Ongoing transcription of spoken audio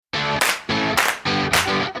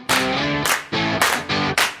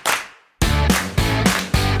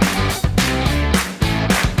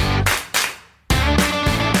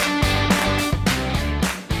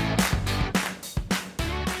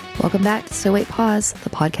Welcome back to So Wait Pause, the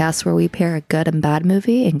podcast where we pair a good and bad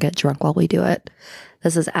movie and get drunk while we do it.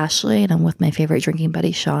 This is Ashley, and I'm with my favorite drinking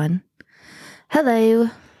buddy, Sean. Hello.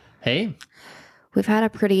 Hey. We've had a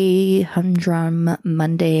pretty humdrum,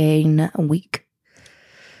 mundane week.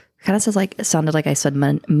 Kind of sounded like I said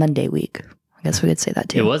Monday week. I guess we could say that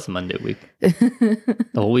too. It was Monday week. The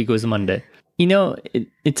whole week was Monday. You know,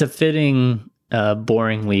 it's a fitting,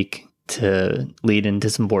 boring week to lead into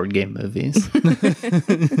some board game movies.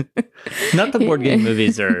 Not that board game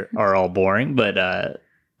movies are all boring, but I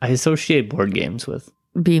associate board games with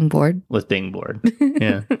being bored. With being bored.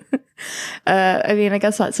 Yeah. I mean, I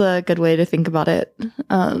guess that's a good way to think about it.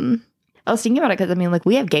 I was thinking about it because, I mean, like,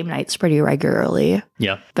 we have game nights pretty regularly.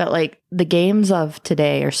 Yeah. But, like, the games of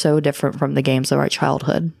today are so different from the games of our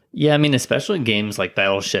childhood. Yeah, I mean, especially games like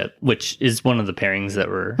Battleship, which is one of the pairings that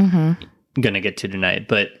we're going to get to tonight.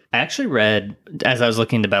 But I actually read, as I was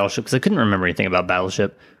looking into Battleship, because I couldn't remember anything about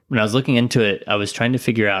Battleship. When I was looking into it, I was trying to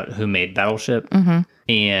figure out who made Battleship.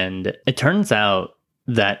 And it turns out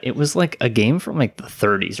that it was like a game from like the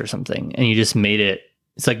 30s or something. And you just made it.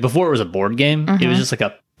 It's like before it was a board game, it was just like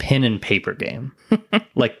a pen and paper game,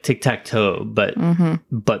 like tic-tac-toe, but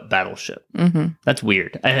Battleship. That's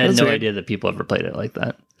weird. I had no idea that people ever played it like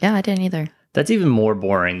that. Yeah, I didn't either. That's even more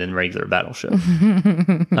boring than regular Battleship.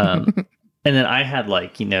 And then I had,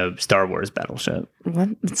 like, you know, Star Wars Battleship. What?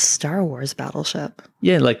 Star Wars Battleship?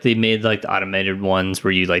 Yeah, like they made like the automated ones where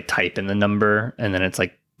you like type in the number and then it's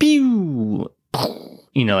like pew,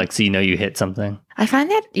 you know, like, so you know you hit something. I find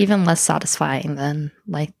that even less satisfying than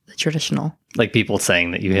like the traditional. Like people saying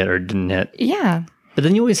that you hit or didn't hit. Yeah. But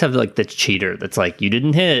then you always have like the cheater that's like, you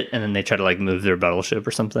didn't hit, and then they try to like move their battleship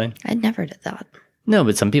or something. I never did that. No,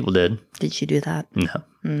 but some people did. Did you do that?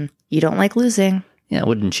 No. You don't like losing. Yeah, I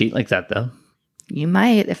wouldn't cheat like that though. You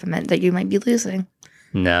might if it meant that you might be losing.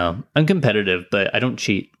 No, I'm competitive, but I don't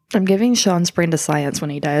cheat. I'm giving Sean's brain to science when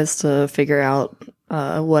he dies to figure out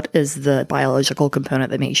what is the biological component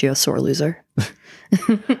that makes you a sore loser.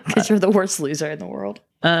 Because you're the worst loser in the world.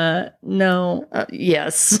 No.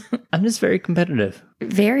 Yes. I'm just very competitive.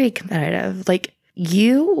 Very competitive. Like,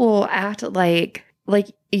 you will act like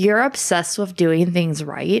you're obsessed with doing things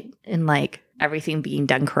right and like everything being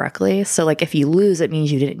done correctly. So like if you lose, it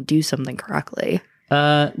means you didn't do something correctly.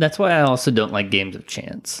 That's why I also don't like games of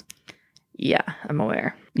chance. Yeah, I'm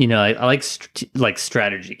aware. You know, I like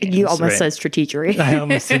strategy games. You almost said strategery. I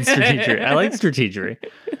almost said strategery. I like strategery.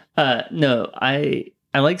 No, I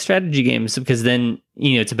like strategy games because then,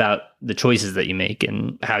 you know, it's about the choices that you make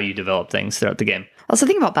and how you develop things throughout the game. Also,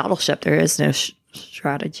 think about Battleship. There is no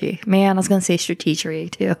strategy. Man, I was going to say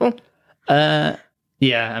strategery too.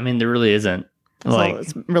 Yeah, I mean, there really isn't.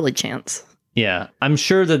 It's really chance. Yeah, I'm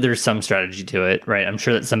sure that there's some strategy to it, right? I'm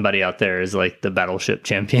sure that somebody out there is like the Battleship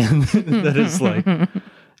champion that is like,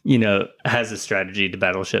 you know, has a strategy to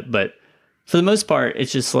Battleship. But for the most part,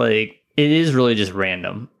 it's just like, it is really just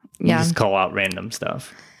random. You just call out random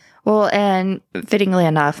stuff. Well, and fittingly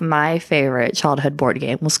enough, my favorite childhood board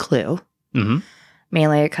game was Clue.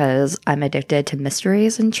 Mainly because I'm addicted to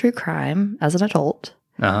mysteries and true crime as an adult.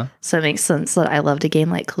 So it makes sense that I loved a game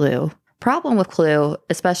like Clue. Problem with Clue,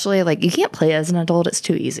 especially like you can't play as an adult; it's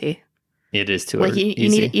too easy. It is too like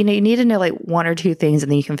easy. You need to know like one or two things,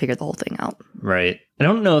 and then you can figure the whole thing out. Right. I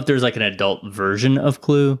don't know if there's like an adult version of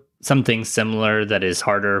Clue, something similar that is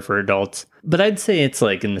harder for adults. But I'd say it's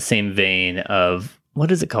like in the same vein of,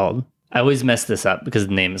 what is it called? I always mess this up because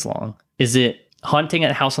the name is long. Is it Haunting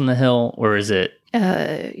at House on the Hill, or is it?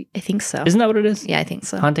 I think so. Isn't that what it is? Yeah, I think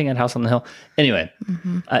so. Haunting at House on the Hill. Anyway,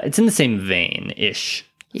 it's in the same vein-ish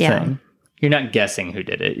thing. You're not guessing who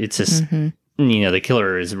did it. It's just, you know, the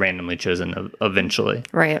killer is randomly chosen eventually.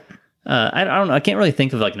 Right. I don't know. I can't really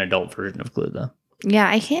think of like an adult version of Clue, though. Yeah,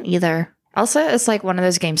 I can't either. Also, it's like one of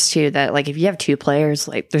those games, too, that like if you have two players,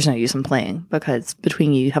 like there's no use in playing because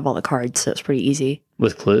between you have all the cards, so it's pretty easy.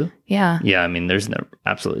 With Clue? Yeah. Yeah, I mean, there's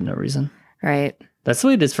absolutely no reason. Right. That's the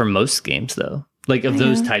way it is for most games, though. Like of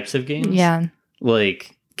those types of games. Yeah.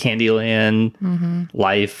 Like Candyland,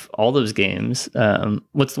 Life, all those games.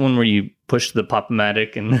 What's the one where you push the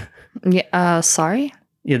Pop-O-Matic and... Yeah, Sorry?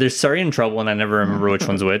 Yeah, there's Sorry and Trouble, and I never remember which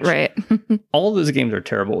one's which. Right. All of those games are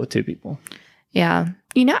terrible with two people. Yeah.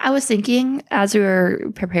 You know, I was thinking as we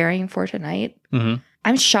were preparing for tonight,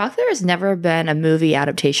 I'm shocked there has never been a movie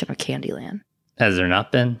adaptation of Candyland. Has there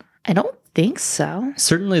not been? I don't think so.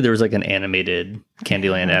 Certainly there was like an animated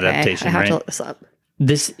Candyland adaptation, I have right? to look this up.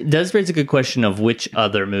 This does raise a good question of which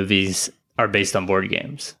other movies are based on board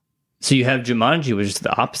games. So you have Jumanji, which is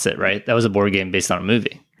the opposite, right? That was a board game based on a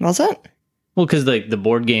movie. Was it? Well, because the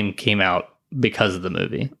board game came out because of the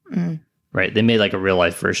movie, right? They made like a real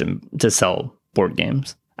life version to sell board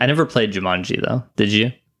games. I never played Jumanji, though. Did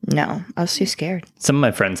you? No, I was too scared. Some of my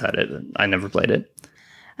friends had it. I never played it.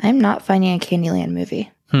 I'm not finding a Candyland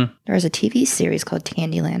movie. There's a TV series called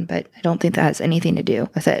Candyland, but I don't think that has anything to do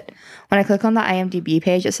with it. When I click on the IMDb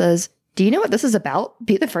page, it says, "Do you know what this is about?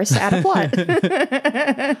 Be the first to add a plot."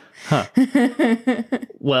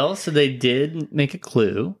 Well, so they did make a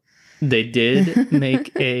Clue. They did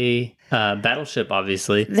make a Battleship,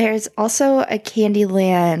 obviously. There's also a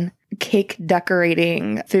Candyland cake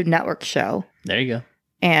decorating Food Network show. There you go.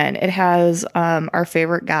 And it has our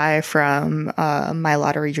favorite guy from My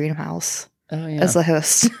Lottery Dream House as the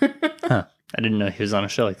host. Huh. I didn't know he was on a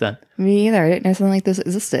show like that. Me either. I didn't know something like this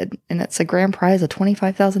existed. And it's a grand prize of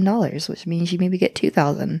 $25,000, which means you maybe get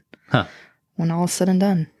 $2,000 when all is said and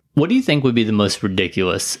done. What do you think would be the most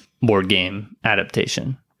ridiculous board game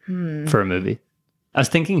adaptation for a movie? I was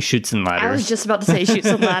thinking Chutes and Ladders. I was just about to say Chutes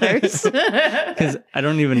and Ladders. Because I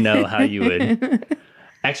don't even know how you would...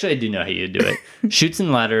 Actually, I do know how you'd do it. Chutes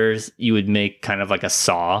and Ladders, you would make kind of like a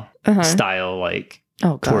Saw style, like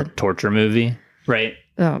torture movie, right?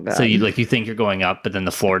 Oh god! So you think you're going up, but then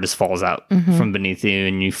the floor just falls out from beneath you,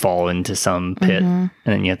 and you fall into some pit, and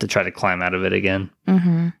then you have to try to climb out of it again.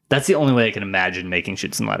 That's the only way I can imagine making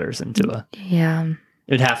Chutes and Ladders into a. Yeah,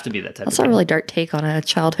 it'd have to be that type. That's a really dark take on a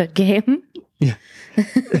childhood game. Yeah.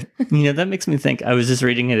 That makes me think. I was just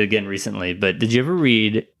reading it again recently, but did you ever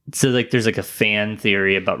read? So there's a fan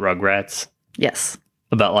theory about Rugrats. Yes.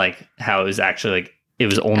 About how it was actually it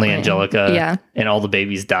was only Angelica, and all the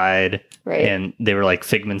babies died, right? And they were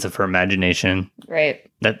figments of her imagination, right?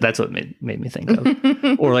 That's what made me think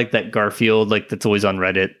of, or that Garfield, that's always on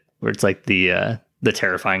Reddit, where it's the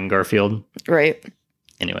terrifying Garfield, right?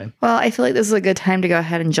 Anyway, well, I feel like this is a good time to go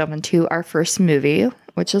ahead and jump into our first movie,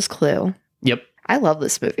 which is Clue. Yep, I love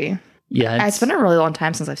this movie. Yeah, it's been a really long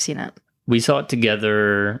time since I've seen it. We saw it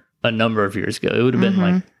together a number of years ago. It would have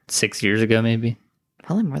been 6 years ago, maybe.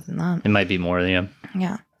 Probably more than that. It might be more, yeah.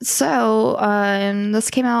 Yeah. So this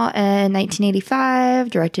came out in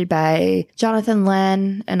 1985, directed by Jonathan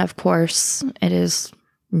Lynn. And of course, it is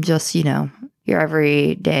just, your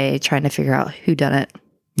everyday trying to figure out who done it.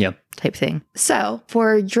 Yep. Type thing. So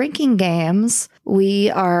for drinking games, we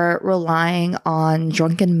are relying on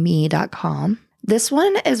drunkenme.com. This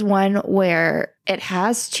one is one where it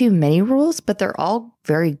has too many rules, but they're all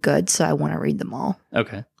very good, so I want to read them all.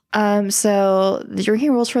 Okay. So the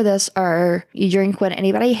drinking rules for this are: you drink when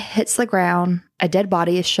anybody hits the ground, a dead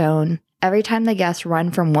body is shown, every time the guests run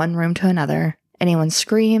from one room to another, anyone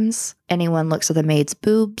screams, anyone looks at the maid's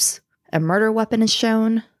boobs, a murder weapon is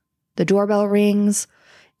shown, the doorbell rings,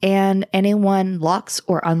 and anyone locks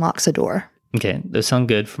or unlocks a door. Okay, those sound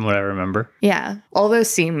good from what I remember. Yeah, all those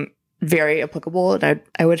seem very applicable, and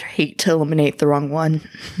I would hate to eliminate the wrong one.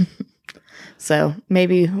 So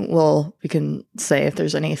maybe we can say if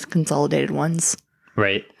there's any consolidated ones.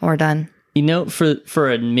 Right. Or done.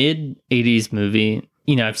 For a mid-'80s movie,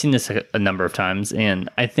 I've seen this a number of times, and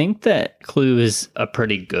I think that Clue is a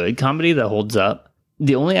pretty good comedy that holds up.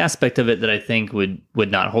 The only aspect of it that I think would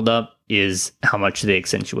not hold up is how much they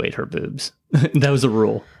accentuate her boobs. That was a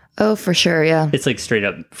rule. Oh, for sure, yeah. It's straight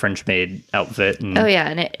up French maid outfit. Oh yeah,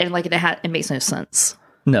 and it makes no sense.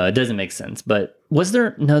 No, it doesn't make sense. But was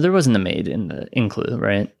there? No, there wasn't a maid in Clue,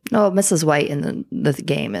 right? No, Mrs. White in the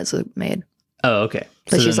game is a maid. Oh, okay.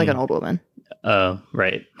 So she's an old woman. Oh,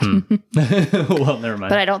 right. Well, never mind.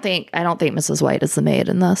 But I don't think Mrs. White is the maid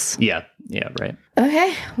in this. Yeah, right.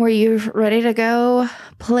 Okay, were you ready to go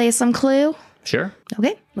play some Clue? Sure.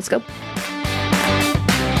 Okay, let's go.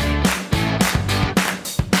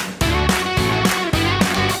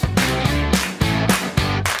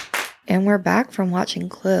 And we're back from watching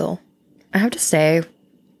Clue. I have to say,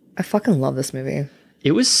 I fucking love this movie.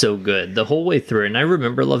 It was so good the whole way through. And I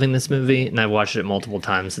remember loving this movie, and I watched it multiple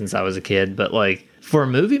times since I was a kid. But for a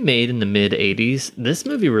movie made in the mid 80s, this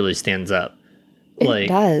movie really stands up. It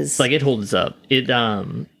does. It holds up.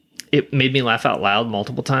 It made me laugh out loud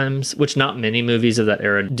multiple times, which not many movies of that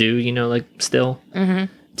era do, still.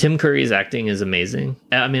 Mm-hmm. Tim Curry's acting is amazing.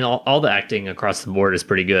 I mean, all the acting across the board is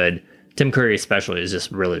pretty good. Tim Curry especially is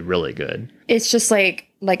just really, really good. It's just I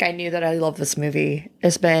knew that I love this movie.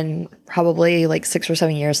 It's been probably 6 or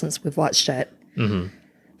 7 years since we've watched it. Mm-hmm.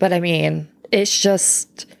 But I mean, it's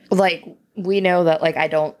just we know that I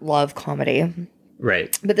don't love comedy.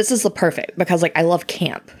 Right. But this is the perfect because I love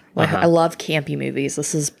camp. I love campy movies.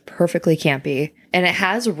 This is perfectly campy. And it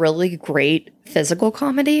has really great physical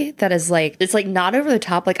comedy that is it's not over the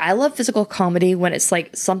top. I love physical comedy when it's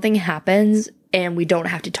something happens and we don't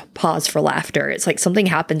have to pause for laughter. It's something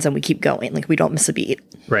happens and we keep going. We don't miss a beat.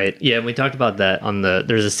 Right. Yeah, and we talked about that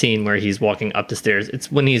there's a scene where he's walking up the stairs.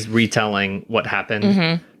 It's when he's retelling what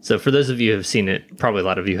happened So for those of you who have seen it, probably a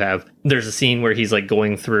lot of you have, there's a scene where he's like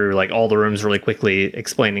going through like all the rooms really quickly,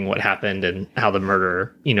 explaining what happened and how the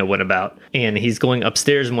murder, went about. And he's going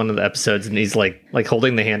upstairs in one of the episodes, and he's like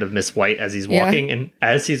holding the hand of Miss White as he's walking. Yeah. And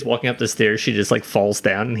as he's walking up the stairs, she just like falls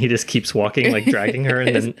down, and he just keeps walking, like dragging her,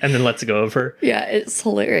 and then lets go of her. Yeah, it's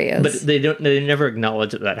hilarious. But they never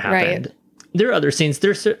acknowledge that happened. Right. There are other scenes.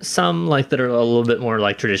 There's some like that are a little bit more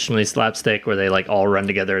like traditionally slapstick, where they like all run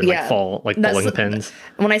together and like fall like bowling pins.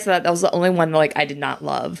 When I said that was the only one that like I did not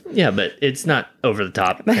love. Yeah, but it's not over the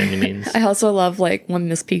top by any means. I also love like when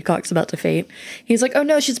Miss Peacock's about to faint. He's like, "Oh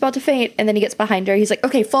no, she's about to faint," and then he gets behind her. He's like,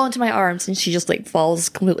 "Okay, fall into my arms," and she just like falls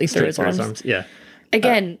completely through his arms. Yeah.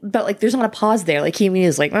 Again, but like there's not a pause there. Like he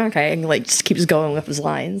is like, "Okay," and like just keeps going with his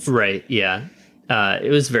lines. Right. Yeah.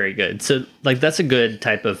 It was very good. So, like, that's a good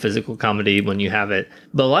type of physical comedy when you have it.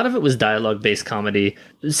 But a lot of it was dialogue-based comedy.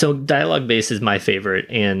 So, dialogue-based is my favorite.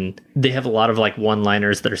 And they have a lot of, like,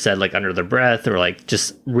 one-liners that are said, like, under their breath or, like,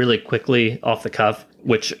 just really quickly off the cuff,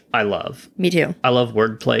 which I love. Me too. I love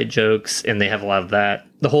wordplay jokes, and they have a lot of that.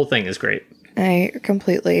 The whole thing is great. I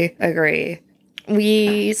completely agree.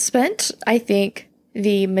 We spent, I think,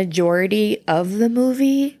 the majority of the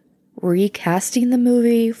movie recasting the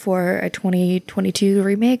movie for a 2022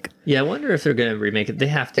 remake. Yeah, I wonder if they're going to remake it. They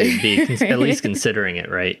have to be at least considering it,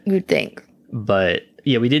 right? You'd think. But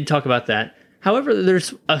yeah, we did talk about that. However,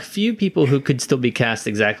 there's a few people who could still be cast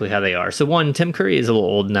exactly how they are. So one, Tim Curry is a little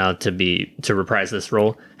old now to reprise this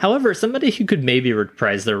role. However, somebody who could maybe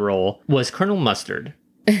reprise their role was Colonel Mustard,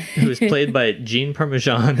 who was played by Gene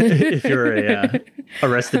Parmesan, if you're a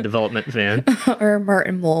Arrested Development fan. Or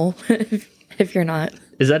Martin Mull, if you're not.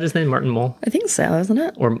 Is that his name, Martin Mull? I think so, isn't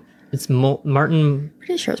it? Or it's Martin...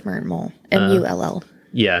 Pretty sure it's Martin Mull. M-U-L-L.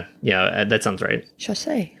 Yeah, that sounds right. Shall I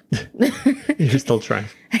say? You're still trying.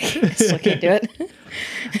 I still can't do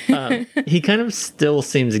it. He kind of still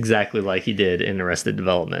seems exactly like he did in Arrested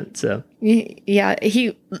Development, so... Yeah,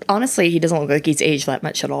 he doesn't look like he's aged that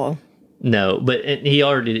much at all. No, but he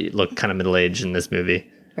already looked kind of middle-aged in this movie.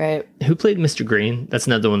 Right. Who played Mr. Green? That's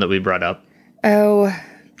another one that we brought up. Oh...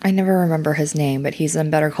 I never remember his name, but he's in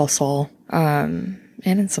Better Call Saul, and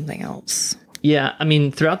in something else. Yeah, I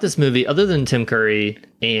mean, throughout this movie, other than Tim Curry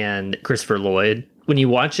and Christopher Lloyd, when you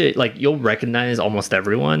watch it, like, you'll recognize almost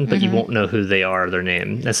everyone, but you won't know who they are, their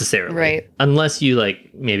name, necessarily. Right. Unless you,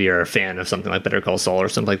 like, maybe are a fan of something like Better Call Saul or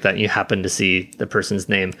something like that, and you happen to see the person's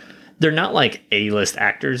name. They're not, like, A-list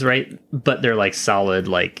actors, right? But they're, like, solid,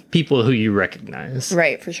 like, people who you recognize.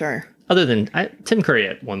 Right, for sure. Other than Tim Curry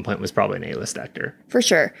at one point was probably an A-list actor. For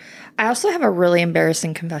sure. I also have a really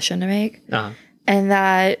embarrassing confession to make. Uh-huh. And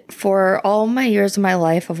that for all my years of my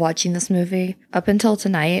life of watching this movie, up until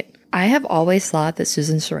tonight, I have always thought that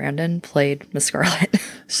Susan Sarandon played Miss Scarlet.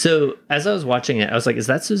 So as I was watching it, I was like, is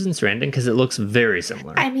that Susan Sarandon? Because it looks very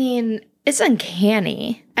similar. I mean, it's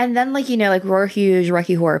uncanny. And then, like, we're huge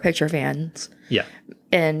Rocky Horror Picture fans. Yeah.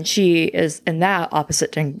 And she is in that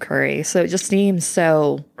opposite Tim Curry. So it just seems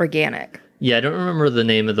so organic. Yeah, I don't remember the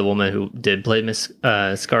name of the woman who did play Miss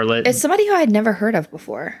Scarlet. It's somebody who I'd never heard of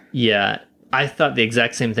before. Yeah, I thought the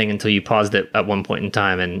exact same thing until you paused it at one point in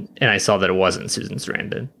time, and I saw that it wasn't Susan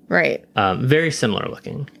Sarandon. Right. Very similar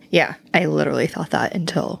looking. Yeah, I literally thought that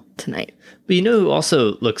until tonight. But you know who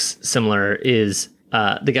also looks similar is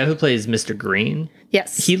the guy who plays Mr. Green.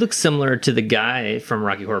 Yes. He looks similar to the guy from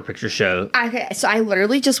Rocky Horror Picture Show. Okay, so I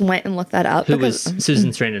literally just went and looked that up. Who was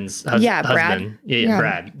Susan Sarandon's husband. Brad.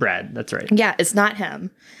 Yeah, Brad, that's right. Yeah, it's not him.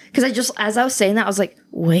 Because as I was saying that, I was like,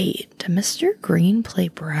 wait, did Mr. Green play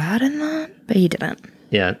Brad in that? But he didn't.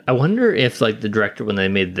 Yeah, I wonder if, like, the director, when they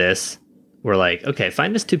made this, were like, okay,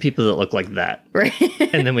 find us two people that look like that. Right.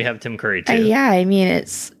 And then we have Tim Curry, too. Yeah, I mean,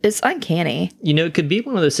 it's uncanny. It could be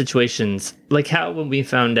one of those situations, like how when we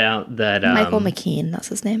found out that... Michael McKean, that's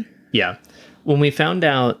his name. Yeah. When we found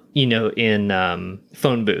out, in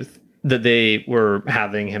Phone Booth, that they were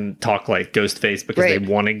having him talk like Ghostface because they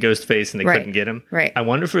wanted Ghostface and they couldn't get him. Right. I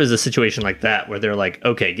wonder if it was a situation like that where they're like,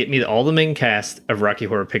 okay, get me all the main cast of Rocky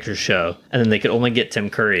Horror Picture Show, and then they could only get Tim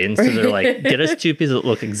Curry. And so they're like, get us two people that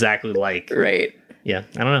look exactly like. Right. Yeah,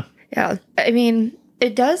 I don't know. Yeah. I mean,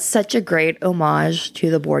 it does such a great homage to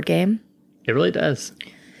the board game. It really does.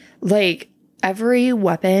 Like, every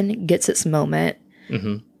weapon gets its moment.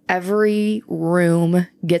 Mm-hmm. Every room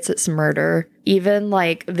gets its murder. Even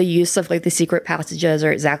like the use of like the secret passages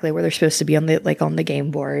are exactly where they're supposed to be on the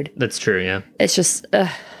game board. That's true, yeah. It's just,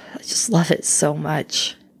 I just love it so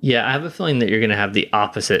much. Yeah, I have a feeling that you're going to have the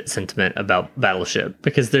opposite sentiment about Battleship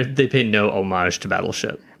because they pay no homage to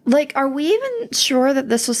Battleship. Like, are we even sure that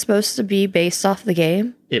this was supposed to be based off the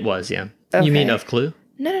game? It was, yeah. Okay. You mean of Clue?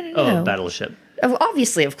 No. Oh, Battleship.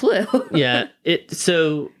 Obviously of Clue. Yeah.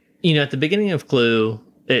 So, at the beginning of Clue,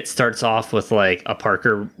 it starts off with like a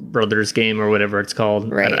Parker Brothers game or whatever it's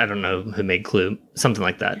called. Right. I don't know who made Clue, something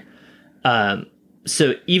like that.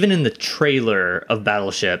 So even in the trailer of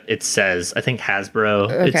Battleship, it says, I think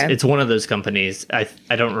Hasbro. Okay. It's one of those companies. I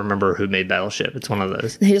don't remember who made Battleship. It's one of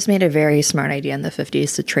those. They just made a very smart idea in the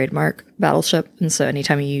 50s to trademark Battleship. And so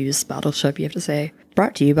anytime you use Battleship, you have to say,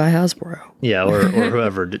 brought to you by Hasbro. Yeah, or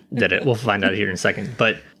whoever did it. We'll find out here in a second.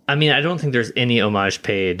 But, I mean, I don't think there's any homage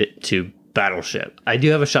paid to Battleship. I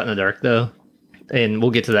do have a shot in the dark, though. And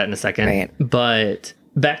we'll get to that in a second. Right. But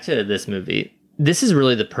back to this movie. This is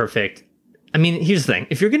really the perfect... I mean, here's the thing.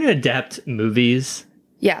 If you're going to adapt movies,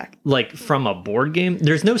 like from a board game,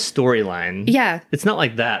 there's no storyline. Yeah. It's not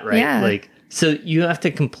like that, right? Yeah. Like, so you have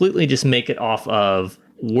to completely just make it off of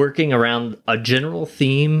working around a general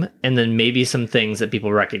theme and then maybe some things that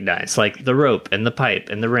people recognize, like the rope and the pipe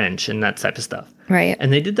and the wrench and that type of stuff. Right.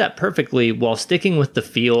 And they did that perfectly while sticking with the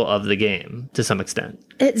feel of the game to some extent.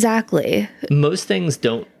 Exactly. Most things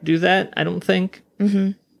don't do that, I don't think.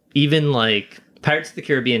 Mm-hmm. Even like Pirates of the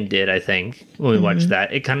Caribbean did, I think, when we watched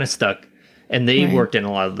that. It kind of stuck. And they worked in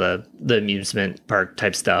a lot of the amusement park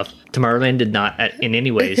type stuff. Tomorrowland did not in any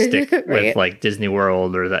way stick with like Disney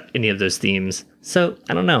World or any of those themes. So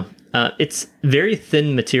I don't know. It's very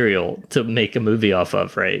thin material to make a movie off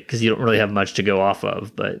of, right? Because you don't really have much to go off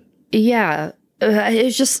of. But yeah,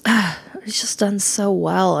 it's just done so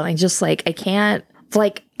well, and I just I can't.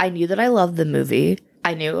 I knew that I loved the movie.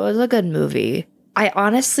 I knew it was a good movie. I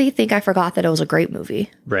honestly think I forgot that it was a great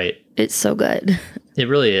movie. Right. It's so good. It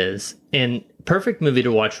really is. And perfect movie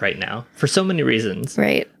to watch right now for so many reasons.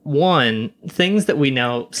 Right. One, things that we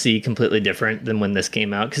now see completely different than when this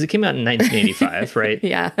came out, because it came out in 1985, right?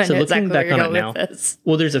 Yeah. So looking back on it now, this.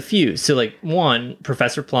 well, there's a few. So one,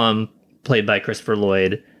 Professor Plum, played by Christopher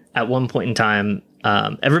Lloyd, at one point in time,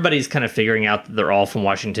 everybody's kind of figuring out that they're all from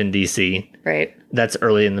Washington, D.C. Right. That's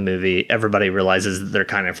early in the movie. Everybody realizes that they're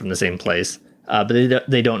kind of from the same place. But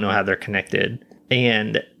they don't know how they're connected.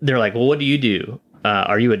 And they're like, well, what do you do?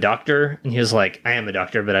 Are you a doctor? And he was like, I am a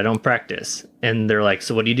doctor, but I don't practice. And they're like,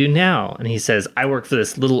 so what do you do now? And he says, I work for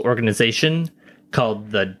this little organization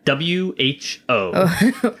called the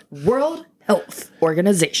WHO. World Health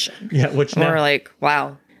Organization. Yeah, which now... And we're like,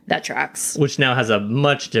 wow, that tracks. Which now has a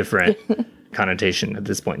much different connotation at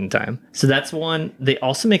this point in time. So that's one. They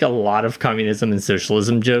also make a lot of communism and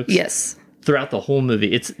socialism jokes. Yes. Throughout the whole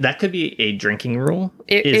movie. That could be a drinking rule.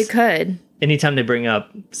 It could. Anytime they bring up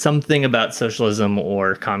something about socialism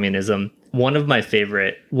or communism. One of my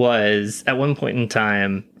favorite was at one point in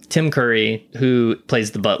time, Tim Curry, who plays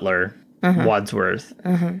the butler, Wadsworth.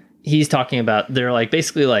 He's talking about, they're like,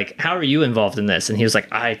 basically like, how are you involved in this? And he was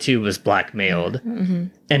like, I too was blackmailed.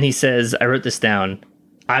 And he says, I wrote this down.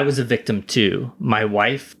 I was a victim too. My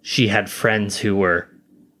wife, she had friends who were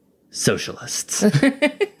socialists.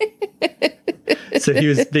 So he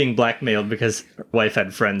was being blackmailed because her wife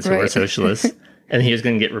had friends who were socialists, and he was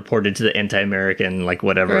going to get reported to the anti-American,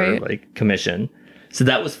 commission. So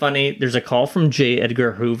that was funny. There's a call from J.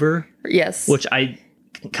 Edgar Hoover. Yes. Which I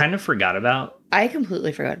kind of forgot about. I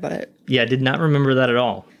completely forgot about it. Yeah, I did not remember that at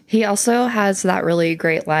all. He also has that really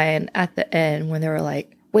great line at the end when they were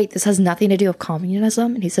like, wait, this has nothing to do with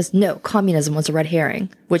communism? And he says, no, communism was a red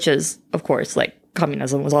herring, which is, of course,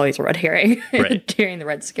 communism was always a red herring during the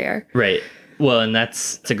Red Scare. Right. Well, and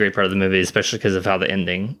that's a great part of the movie, especially because of how the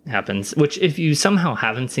ending happens. Which, if you somehow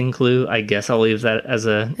haven't seen Clue, I guess I'll leave that as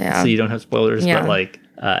so you don't have spoilers. Yeah.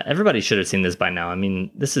 But everybody should have seen this by now. I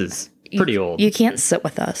mean, this is pretty old. You can't sit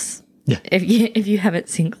with us if you haven't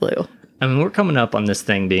seen Clue. I mean, we're coming up on this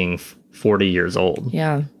thing being 40 years old.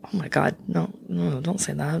 Yeah. Oh my God. No, don't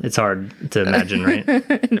say that. It's hard to imagine, right?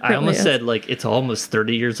 I almost said it's almost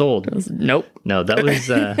 30 years old. Nope. No, that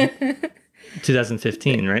was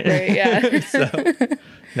 2015, right? Right, yeah. So,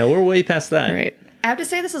 no, we're way past that. Right. I have to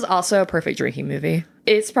say this is also a perfect drinking movie.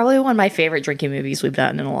 It's probably one of my favorite drinking movies we've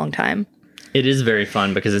done in a long time. It is very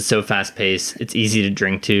fun because it's so fast paced. It's easy to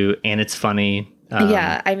drink to, and it's funny.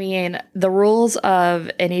 Yeah, I mean, the rules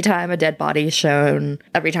of anytime a dead body is shown,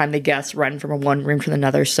 every time the guests run from one room to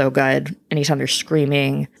another, so good. Anytime they're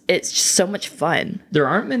screaming, it's just so much fun. There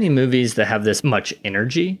aren't many movies that have this much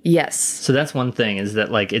energy. Yes. So that's one thing, is that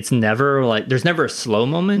it's never there's never a slow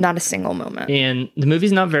moment. Not a single moment. And the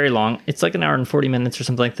movie's not very long. It's an hour and 40 minutes or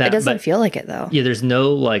something like that. It doesn't feel like it though. Yeah, there's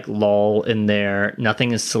no lull in there.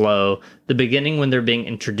 Nothing is slow. The beginning when they're being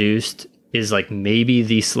introduced is maybe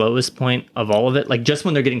the slowest point of all of it. Just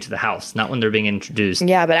when they're getting to the house, not when they're being introduced.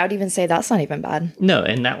 Yeah, but I would even say that's not even bad. No,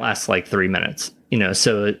 and that lasts 3 minutes.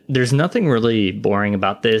 So there's nothing really boring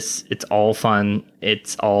about this. It's all fun.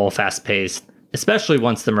 It's all fast paced. especially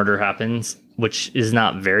once the murder happens, which is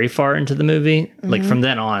not very far into the movie. Mm-hmm. Like from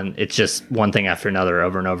then on, it's just one thing after another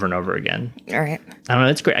over and over and over again. All right. I don't know.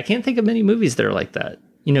 It's great. I can't think of many movies that are like that.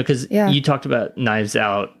 You know, because you talked about Knives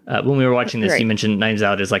Out. When we were watching this, you mentioned Knives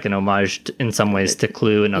Out is like an homage in some ways to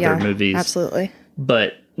Clue and other movies. Absolutely.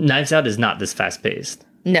 But Knives Out is not this fast-paced.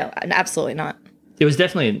 No, absolutely not. It was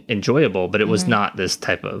definitely enjoyable, but it was not this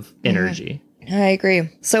type of energy. I agree.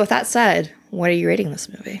 So with that said, what are you rating this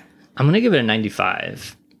movie? I'm going to give it a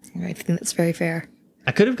 95. I think that's very fair.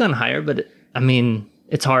 I could have gone higher, but I mean,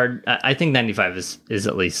 it's hard. I think 95 is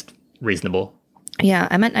at least reasonable. Yeah,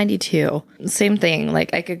 I'm at 92. Same thing.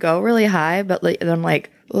 Like, I could go really high, but like, I'm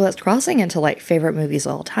like, well, that's crossing into like favorite movies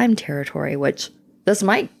of all time territory, which this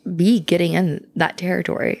might be getting in that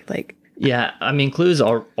territory. Like, yeah, I mean, Clue's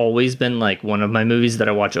always been like one of my movies that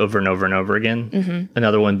I watch over and over and over again. Mm-hmm.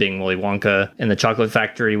 Another one being Willy Wonka and the Chocolate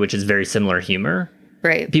Factory, which is very similar humor.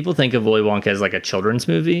 Right. People think of Willy Wonka as like a children's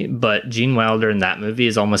movie, but Gene Wilder in that movie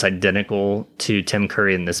is almost identical to Tim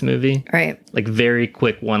Curry in this movie. Right. Like very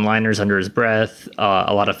quick one-liners under his breath,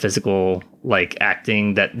 a lot of physical like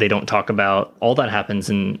acting that they don't talk about. All that happens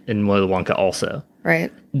in Willy Wonka also.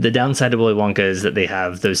 Right. The downside of Willy Wonka is that they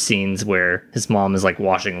have those scenes where his mom is like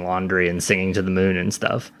washing laundry and singing to the moon and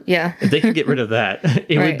stuff. Yeah. If they could get rid of that,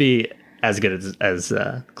 it would be as good as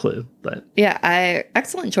Clue. But yeah,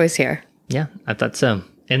 excellent choice here. Yeah, I thought so.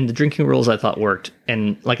 And the drinking rules I thought worked.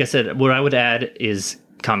 And like I said, what I would add is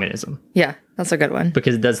communism. Yeah, that's a good one.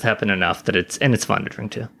 Because it does happen enough that it's fun to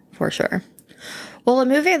drink too. For sure. Well, a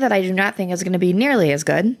movie that I do not think is going to be nearly as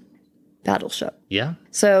good, Battleship. Yeah.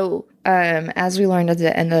 So, as we learned at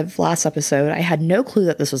the end of last episode, I had no clue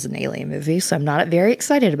that this was an alien movie, so I'm not very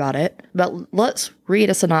excited about it. But let's read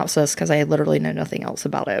a synopsis because I literally know nothing else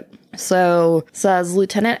about it. So, it says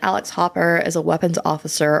Lieutenant Alex Hopper is a weapons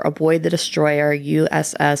officer aboard the destroyer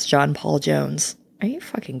USS John Paul Jones. Are you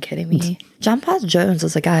fucking kidding me? John Paul Jones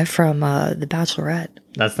is a guy from The Bachelorette.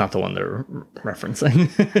 That's not the one they're referencing.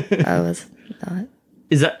 Oh,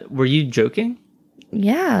 it's not. Were you joking?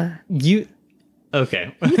 Yeah.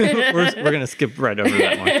 Okay. We're going to skip right over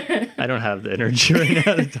that one. I don't have the energy right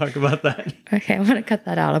now to talk about that. Okay, I'm going to cut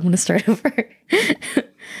that out. I'm going to start over.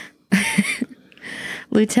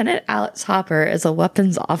 Lieutenant Alex Hopper is a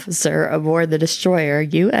weapons officer aboard the destroyer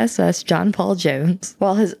USS John Paul Jones,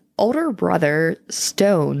 while his older brother,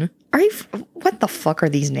 Stone, what the fuck are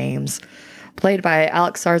these names? Played by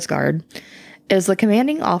Alex Skarsgård, is the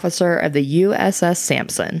commanding officer of the USS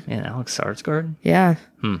Sampson. And Alex Skarsgård? Yeah.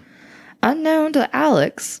 Unknown to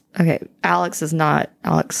Alex. Okay, Alex is not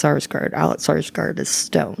Alex Skarsgård. Alex Skarsgård is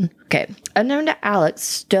Stone. Okay, unknown to Alex,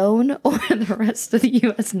 Stone, or the rest of the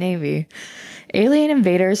U.S. Navy, alien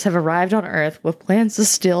invaders have arrived on Earth with plans to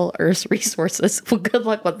steal Earth's resources. Well, good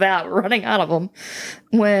luck with that, running out of them.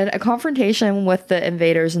 When a confrontation with the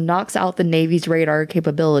invaders knocks out the Navy's radar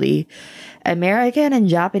capability, American and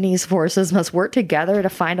Japanese forces must work together to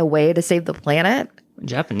find a way to save the planet.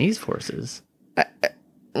 Japanese forces?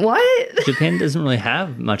 What? Japan doesn't really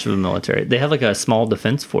have much of a military. They have like a small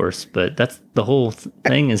defense force, but that's the whole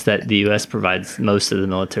thing is that the U.S. provides most of the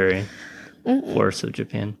military force of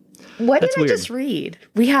Japan. What did I just read?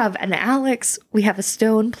 We have an Alex. We have a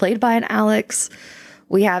Stone played by an Alex.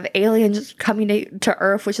 We have aliens coming to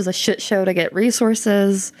Earth, which is a shit show to get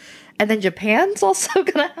resources. And then Japan's also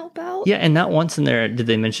going to help out. Yeah, and not once in there did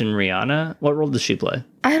they mention Rihanna. What role does she play?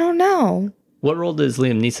 I don't know. What role does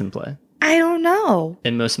Liam Neeson play? I don't know.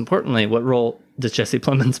 And most importantly, what role does Jesse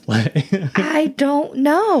Plemons play? I don't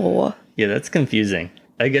know. Yeah, that's confusing.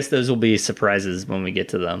 I guess those will be surprises when we get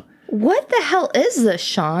to them. What the hell is this,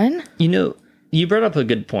 Sean? You know, you brought up a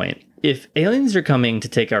good point. If aliens are coming to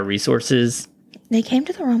take our resources... They came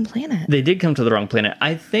to the wrong planet. They did come to the wrong planet.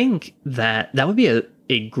 I think that would be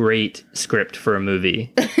a great script for a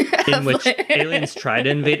movie in which aliens try to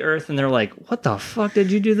invade Earth and they're like, what the fuck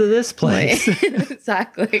did you do to this place?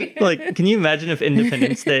 Exactly. Like, can you imagine if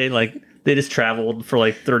Independence Day, like, they just traveled for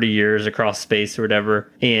like 30 years across space or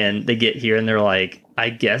whatever, and they get here and they're like, I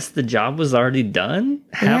guess the job was already done?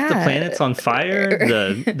 Half the planet's on fire?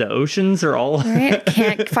 The oceans are all... Right?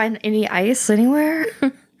 Can't find any ice anywhere?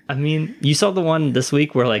 I mean, you saw the one this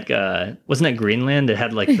week where, like, wasn't it Greenland? It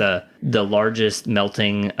had, like, the largest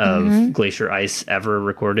melting of glacier ice ever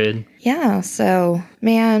recorded. Yeah, so,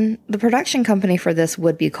 man, the production company for this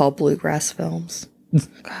would be called Bluegrass Films.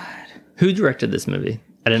 God. Who directed this movie?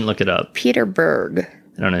 I didn't look it up. Peter Berg.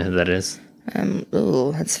 I don't know who that is.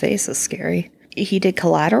 Ooh, his face is scary. He did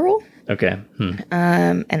Collateral. Okay.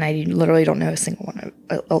 And I literally don't know a single one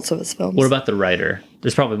else of his films. What about the writer?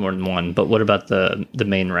 There's probably more than one, but what about the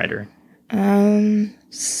main writer?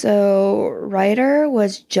 So writer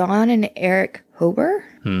was John and Eric Hober.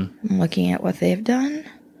 I'm looking at what they've done.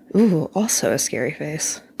 Ooh, also a scary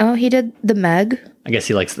face. Oh, he did The Meg. I guess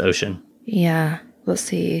he likes the ocean. Yeah. Let's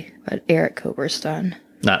see what Eric Hober's done.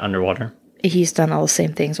 Not underwater. He's done all the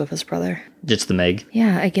same things with his brother. Just The Meg.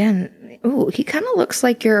 Yeah, again. Ooh, he kind of looks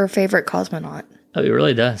like your favorite cosmonaut. Oh, he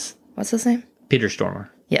really does. What's his name? Peter Stormare.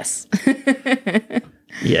 Yes.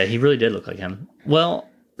 Yeah, he really did look like him. Well,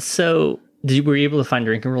 so were you able to find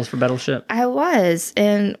drinking rules for Battleship? I was.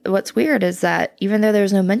 And what's weird is that even though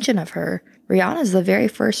there's no mention of her, Rihanna's the very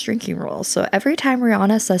first drinking rule. So every time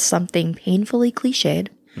Rihanna says something painfully cliched.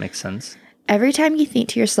 Makes sense. Every time you think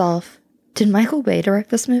to yourself, did Michael Bay direct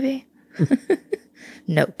this movie?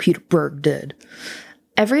 No, Peter Berg did.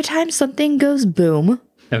 Every time something goes boom.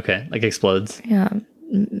 Okay, like explodes. Yeah.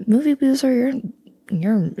 Movie boozer,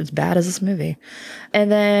 you're as bad as this movie.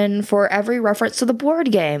 And then for every reference to the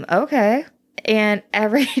board game. Okay. And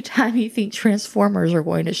every time you think Transformers are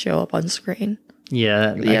going to show up on screen.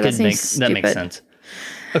 Yeah, that makes sense.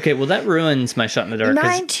 Okay, well, that ruins my shot in the dark.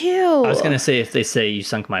 Mine too. I was going to say if they say you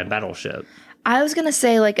sunk my battleship. I was going to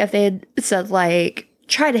say, like, if they had said, like,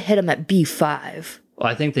 try to hit him at B5. Well,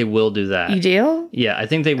 I think they will do that. You do? Yeah, I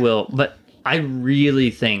think they will. But I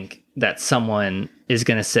really think that someone is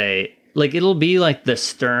going to say, like, it'll be like the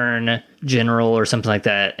Stern general or something like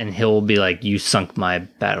that. And he'll be like, you sunk my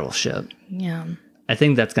battleship. Yeah. I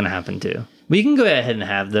think that's going to happen too. We can go ahead and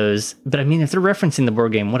have those. But I mean, if they're referencing the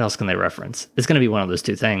board game, what else can they reference? It's going to be one of those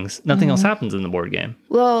two things. Nothing else happens in the board game.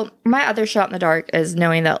 Well, my other shot in the dark is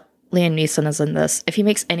knowing that Liam Neeson is in this. If he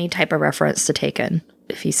makes any type of reference to Taken,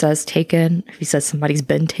 if he says Taken, if he says somebody's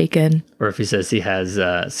been taken, or if he says he has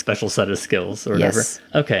a special set of skills or whatever. Yes.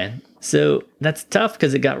 Okay, so that's tough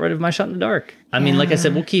because it got rid of my shot in the dark. I mean, like I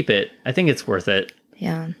said, we'll keep it. I think it's worth it.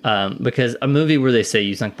 Yeah. Because a movie where they say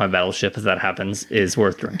you sunk my battleship, if that happens, is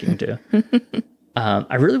worth drinking to.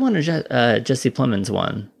 I really wanted Jesse Plemons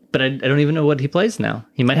one, but I don't even know what he plays now.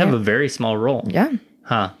 He might have a very small role. Yeah.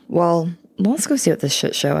 Huh. Well, let's go see what this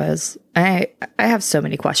shit show is. I have so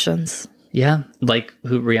many questions. Yeah, like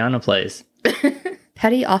who Rihanna plays.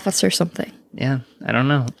 Petty officer something. Yeah, I don't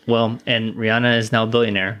know. Well, and Rihanna is now a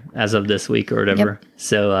billionaire as of this week or whatever. Yep.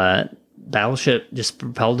 So Battleship just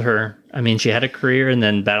propelled her. I mean, she had a career and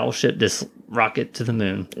then Battleship just rocket to the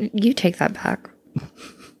moon. You take that back.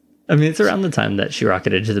 I mean, it's around the time that she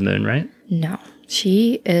rocketed to the moon, right? No,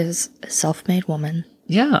 she is a self-made woman.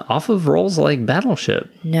 Yeah, off of roles like Battleship.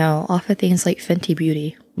 No, off of things like Fenty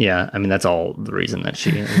Beauty. Yeah, I mean, that's all the reason that she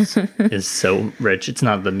is so rich. It's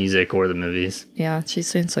not the music or the movies. Yeah,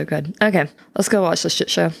 she's doing so good. Okay, let's go watch this shit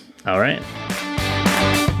show. All right.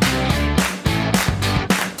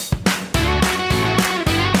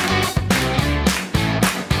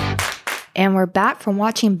 And we're back from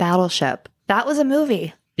watching Battleship. That was a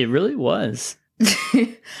movie. It really was.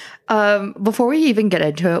 Before we even get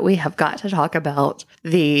into it, we have got to talk about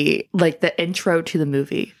the intro to the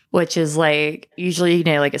movie, which is like usually, you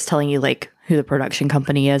know, like it's telling you like who the production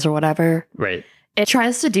company is or whatever. Right. It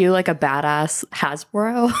tries to do like a badass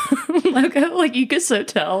Hasbro logo. Like you could so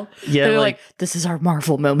tell. Yeah. They're like, this is our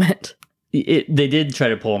Marvel moment. They did try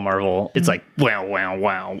to pull a Marvel. It's like, wow, wow,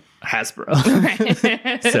 wow, Hasbro.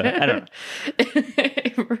 Right. So, I don't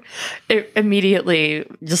know. It immediately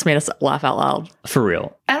just made us laugh out loud. For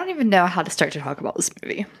real. I don't even know how to start to talk about this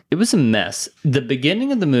movie. It was a mess. The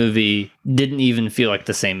beginning of the movie didn't even feel like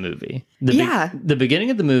the same movie. The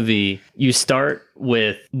beginning of the movie, you start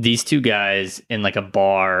with these two guys in like a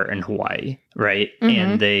bar in Hawaii, right? Mm-hmm.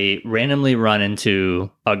 And they randomly run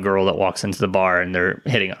into a girl that walks into the bar and they're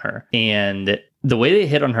hitting on her. And the way they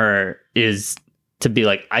hit on her is to be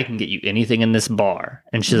like, I can get you anything in this bar.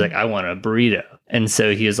 And she's like, I want a burrito. And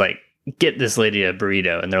so he was like, get this lady a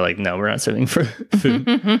burrito. And they're like, no, we're not serving for food.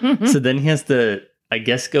 So then he has to, I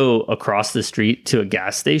guess, go across the street to a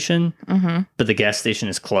gas station, but the gas station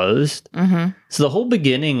is closed. So the whole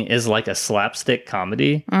beginning is like a slapstick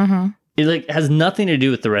comedy. It like has nothing to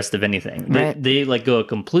do with the rest of anything. Right. They like go a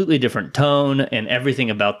completely different tone and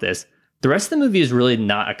everything about this. The rest of the movie is really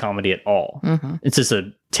not a comedy at all. It's just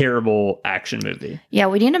a terrible action movie. Yeah,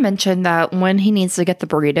 we need to mention that when he needs to get the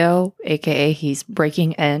burrito, aka he's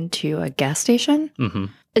breaking into a gas station,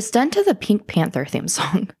 it's done to the Pink Panther theme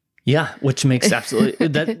song. Yeah, which makes absolutely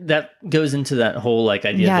that goes into that whole like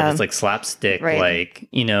idea that it's like slapstick, right. Like,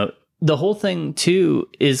 you know, the whole thing too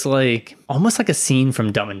is like almost like a scene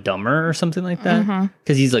from Dumb and Dumber or something like that,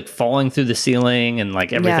 because he's like falling through the ceiling and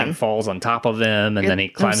like everything falls on top of him, and then he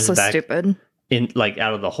climbs back in like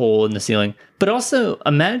out of the hole in the ceiling. But also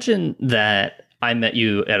imagine that I met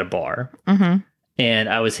you at a bar and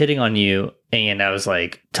I was hitting on you and I was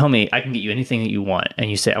like, tell me, I can get you anything that you want. And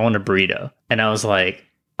you say, I want a burrito. And I was like,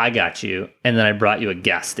 I got you. And then I brought you a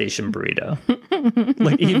gas station burrito.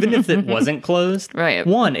 Like, even if it wasn't closed. Right.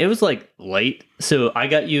 One, it was like late. So I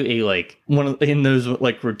got you a like one of in those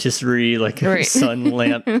like rotisserie, like right. sun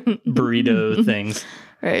lamp burrito things.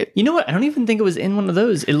 Right. You know what? I don't even think it was in one of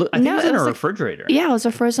those. I think it was in a refrigerator. Yeah, it was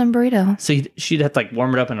a frozen burrito. So she'd have to like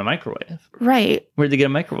warm it up in a microwave. Right. Where'd they get a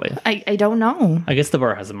microwave? I don't know. I guess the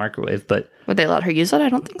bar has a microwave, but... Would they let her use it? I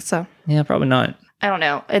don't think so. Yeah, probably not. I don't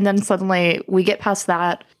know. And then suddenly we get past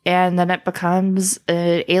that, and then it becomes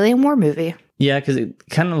an alien war movie. Yeah, because it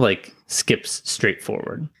kind of like skips straight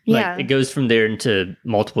forward. Yeah. Like, it goes from there into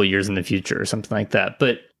multiple years in the future or something like that.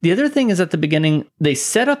 But the other thing is at the beginning, they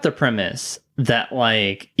set up the premise that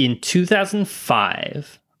like in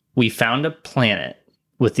 2005, we found a planet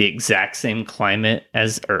with the exact same climate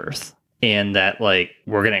as Earth. And that like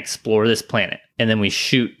we're going to explore this planet. And then we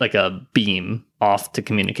shoot like a beam off to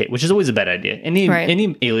communicate, which is always a bad idea.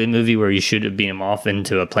 Any alien movie where you shoot a beam off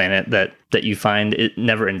into a planet that you find, it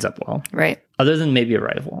never ends up well. Right. Other than maybe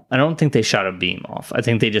Arrival. I don't think they shot a beam off. I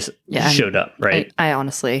think they just showed up, right? I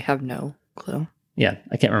honestly have no clue. Yeah,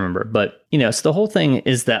 I can't remember. But, so the whole thing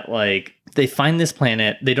is that, like, they find this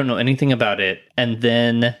planet, they don't know anything about it, and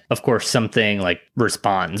then, of course, something, like,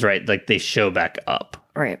 responds, right? Like, they show back up.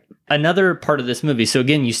 Right. Another part of this movie, so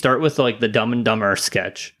again, you start with, like, the Dumb and Dumber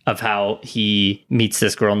sketch of how he meets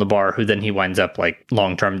this girl in the bar who then he winds up, like,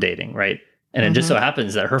 long-term dating, right? And it just so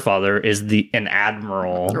happens that her father is an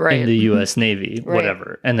admiral in the U.S. Navy,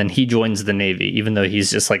 whatever. And then he joins the Navy, even though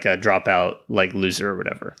he's just, like, a dropout, like, loser or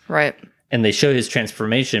whatever. Right. And they show his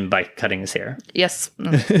transformation by cutting his hair. Yes.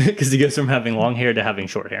 Because he goes from having long hair to having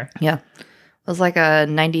short hair. Yeah. It was like a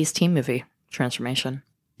 90s teen movie transformation.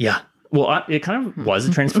 Yeah. Well, it kind of was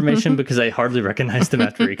a transformation because I hardly recognized him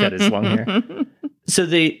after he cut his long hair. So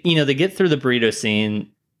they get through the burrito scene.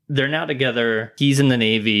 They're now together. He's in the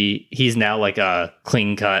Navy. He's now like a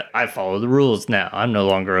clean cut. I follow the rules now. I'm no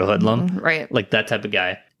longer a hoodlum. Right. Like that type of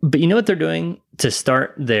guy. But you know what they're doing to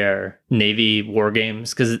start their Navy war games?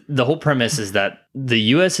 Because the whole premise is that the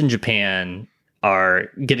U.S. and Japan are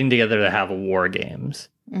getting together to have war games,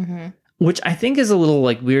 which I think is a little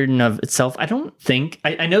like weird in of itself. I don't think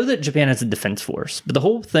I know that Japan has a defense force, but the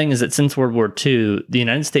whole thing is that since World War II, the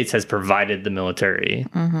United States has provided the military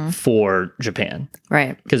for Japan,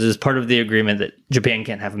 right? Because it was part of the agreement that Japan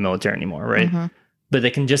can't have a military anymore, right? But they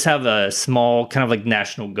can just have a small kind of like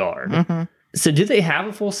National Guard. So do they have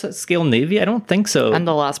a full-scale Navy? I don't think so. I'm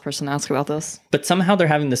the last person to ask about this. But somehow they're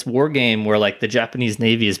having this war game where, like, the Japanese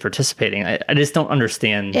Navy is participating. I just don't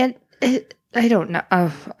understand. I don't know.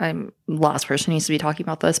 I'm the last person who needs to be talking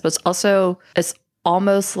about this. But it's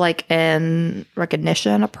almost like in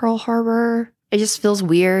recognition of Pearl Harbor. It just feels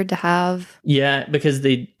weird to have. Yeah, because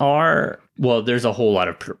they are... Well, there's a whole lot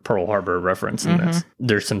of Pearl Harbor reference in this.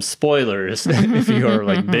 There's some spoilers if you are,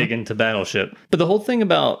 like, big into Battleship. But the whole thing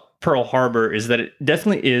about Pearl Harbor is that it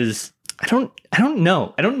definitely is. I don't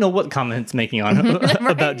know. I don't know what comment it's making on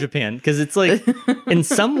about Japan, because it's like in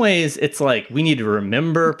some ways it's like we need to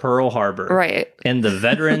remember Pearl Harbor, right? And the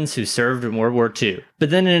veterans who served in World War II.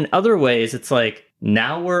 But then in other ways it's like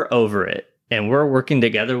now we're over it and we're working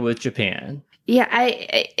together with Japan. Yeah,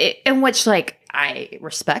 in which like I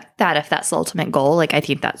respect that if that's the ultimate goal. Like I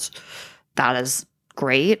think that is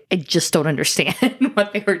great. I just don't understand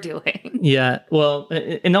what they were doing. Yeah. Well,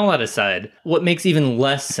 and all that aside, what makes even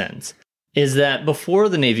less sense is that before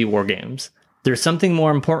the Navy War Games, there's something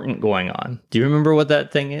more important going on. Do you remember what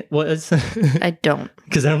that thing was? I don't.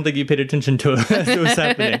 Because I don't think you paid attention to it as it was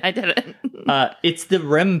happening. I didn't. It's the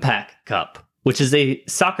REMPAC Cup, which is a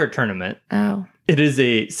soccer tournament. Oh. It is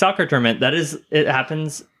a soccer tournament. It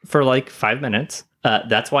happens for like 5 minutes.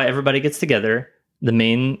 That's why everybody gets together. The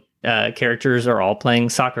main characters are all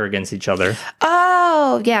playing soccer against each other.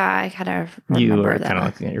 Oh, yeah. I kind of remember that. You were kind of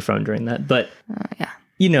looking at your phone during that. But, yeah.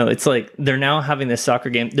 It's like they're now having this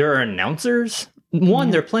soccer game. There are announcers.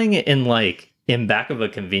 One, they're playing it in back of a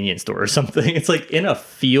convenience store or something. It's like in a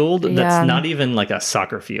field that's not even like a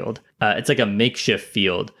soccer field. It's like a makeshift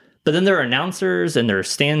field. But then there are announcers and there are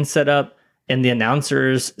stands set up. And the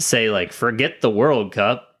announcers say, like, forget the World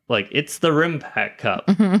Cup. Like, it's the REMPAC Cup.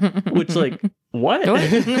 Which, like, what?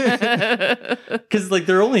 Because, like,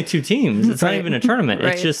 there are only two teams. It's not even a tournament.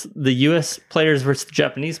 Right. It's just the U.S. players versus the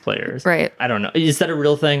Japanese players. Right. I don't know. Is that a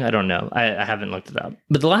real thing? I don't know. I haven't looked it up.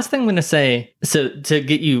 But the last thing I'm going to say, so to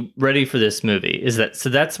get you ready for this movie, is that, so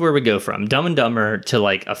that's where we go from Dumb and Dumber to,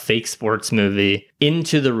 like, a fake sports movie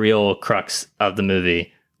into the real crux of the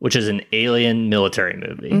movie, which is an alien military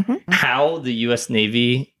movie. How the U.S.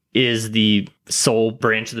 Navy is the sole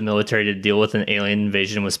branch of the military to deal with an alien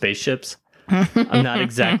invasion with spaceships. I'm not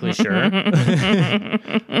exactly sure.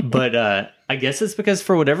 But I guess it's because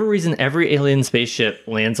for whatever reason, every alien spaceship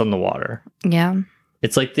lands on the water. Yeah.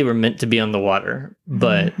 It's like they were meant to be on the water,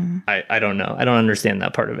 but I don't know. I don't understand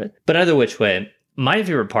that part of it. But either which way, my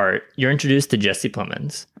favorite part, you're introduced to Jesse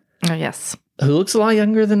Plemons. Oh, yes. Who looks a lot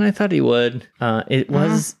younger than I thought he would. It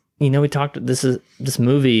was, we talked, this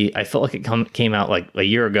movie, I felt like it came out like a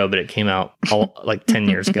year ago, but it came out like 10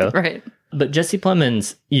 years ago. Right. But Jesse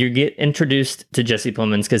Plemons, you get introduced to Jesse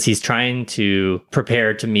Plemons because he's trying to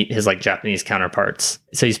prepare to meet his like Japanese counterparts.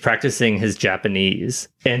 So he's practicing his Japanese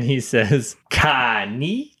and he says,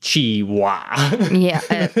 Konnichiwa. Yeah.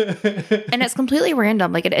 And it's completely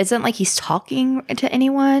random. Like, it isn't like he's talking to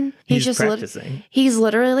anyone. He's just practicing. He's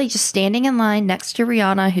literally just standing in line next to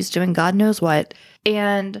Rihanna, who's doing God knows what.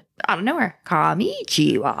 And out of nowhere,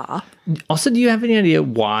 Konnichiwa. Also, do you have any idea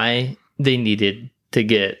why they needed to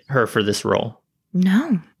get her for this role?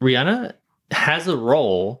 No. Rihanna has a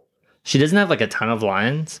role. She doesn't have like a ton of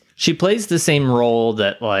lines. She plays the same role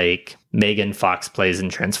that like Megan Fox plays in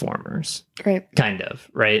Transformers. Right. Kind of,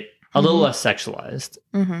 right? A little less sexualized.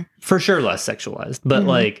 For sure less sexualized. But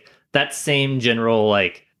like that same general,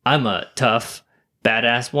 like, I'm a tough,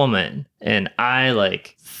 badass woman and I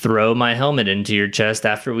like throw my helmet into your chest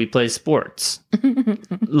after we play sports.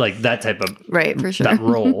 Like that type of for sure. that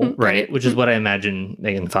role, right? Which is what I imagine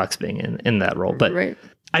Megan Fox being in that role. But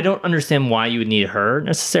I don't understand why you would need her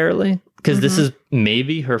necessarily, because this is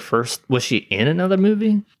maybe her first. Was she in another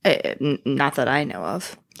movie? Not that I know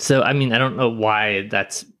of. So I mean, I don't know why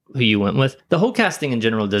that's who you went with. The whole casting in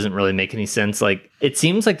general doesn't really make any sense. Like, it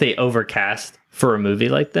seems like they overcast for a movie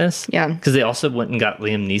like this. Yeah. Because they also went and got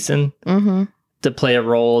Liam Neeson to play a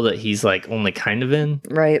role that he's like only kind of in.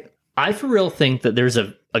 Right. I for real think that there's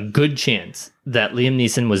a good chance that Liam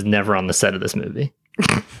Neeson was never on the set of this movie.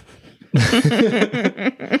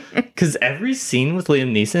 Because every scene with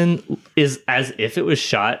Liam Neeson is as if it was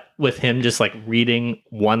shot with him just like reading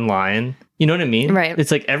one line. You know what I mean? Right. It's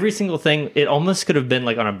like every single thing, it almost could have been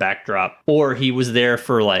like on a backdrop, or he was there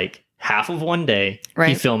for like half of one day. Right.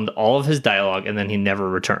 He filmed all of his dialogue and then he never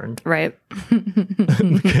returned. Right.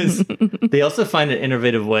 Because they also find an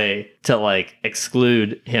innovative way to like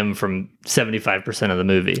exclude him from 75% of the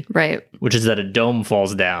movie. Right. Which is that a dome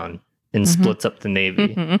falls down and splits up the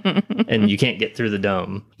Navy and you can't get through the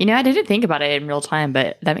dome. You know, I didn't think about it in real time,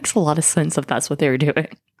 but that makes a lot of sense if that's what they were doing.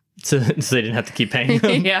 So they didn't have to keep paying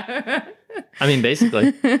them. Yeah. I mean,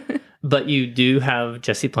 basically. But you do have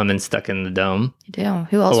Jesse Plemons stuck in the dome. You do.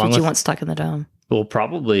 Who else would you want stuck in the dome? Well,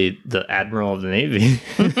 probably the Admiral of the Navy.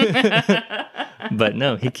 But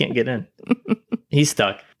no, he can't get in. He's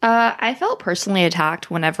stuck. I felt personally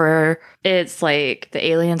attacked whenever it's like the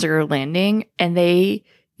aliens are landing and they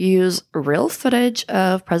use real footage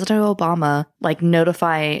of President Obama, like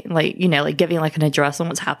notifying, like, you know, like giving like an address on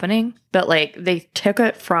what's happening. But like they took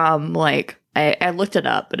it from like, I looked it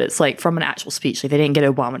up, but it's like from an actual speech. Like they didn't get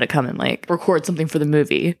Obama to come and like record something for the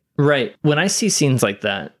movie. Right. When I see scenes like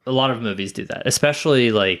that, a lot of movies do that,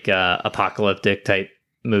 especially like apocalyptic type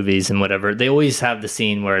movies and whatever. They always have the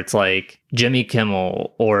scene where it's like Jimmy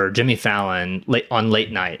Kimmel or Jimmy Fallon on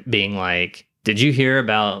late night being like, did you hear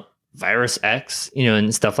about Virus X, you know,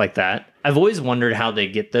 and stuff like that. I've always wondered how they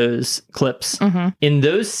get those clips. In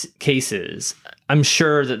those cases, I'm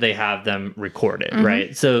sure that they have them recorded,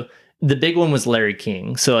 right? So the big one was Larry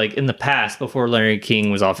King. So like in the past, before Larry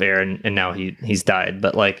King was off air and now he's died,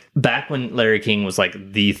 but like back when Larry King was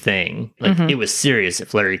like the thing, like it was serious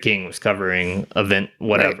if Larry King was covering event,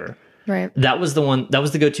 whatever. Right. That was the one, that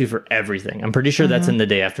was the go-to for everything. I'm pretty sure that's in The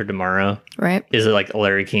Day After Tomorrow. Right. Is it like a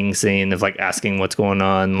Larry King scene of like asking what's going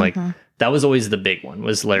on? Like that was always the big one,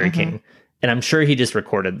 was Larry King. And I'm sure he just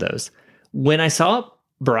recorded those. When I saw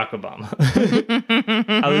Barack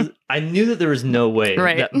Obama, I knew that there was no way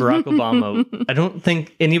that Barack Obama, I don't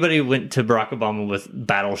think anybody went to Barack Obama with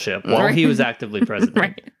Battleship while he was actively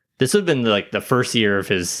president. This would have been like the first year of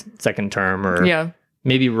his second term or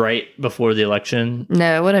maybe right before the election.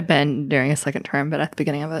 No, it would have been during his second term, but at the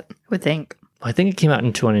beginning of it, I would think. I think it came out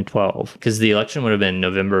in 2012 because the election would have been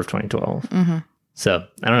November of 2012. So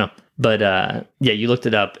I don't know. But yeah, you looked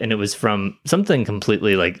it up and it was from something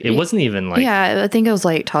completely like, it wasn't even like. Yeah, I think it was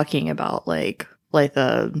like talking about like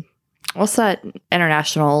the, what's that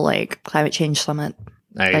international like climate change summit?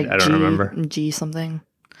 I don't remember. G something.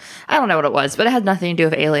 I don't know what it was, but it had nothing to do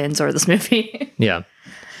with aliens or this movie. Yeah.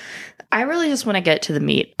 I really just want to get to the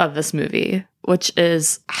meat of this movie, which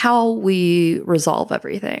is how we resolve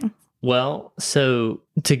everything. Well, so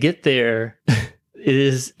to get there, it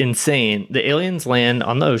is insane. The aliens land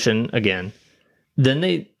on the ocean again. Then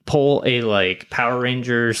they pull a like Power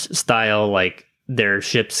Rangers style, like their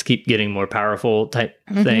ships keep getting more powerful type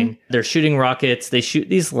thing. They're shooting rockets. They shoot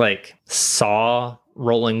these like saw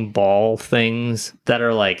rolling ball things that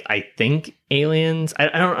are like, I think, aliens. I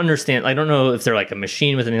don't understand. I don't know if they're like a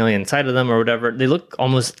machine with an alien inside of them or whatever. They look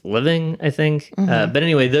almost living, I think. But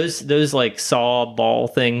anyway, those like saw ball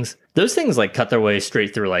things, those things like cut their way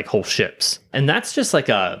straight through like whole ships. And that's just like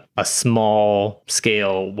a small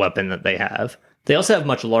scale weapon that they have. They also have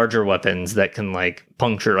much larger weapons that can like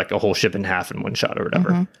puncture like a whole ship in half in one shot or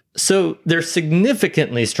whatever. So they're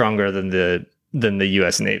significantly stronger than the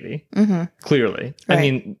U.S. Navy, clearly. Right. I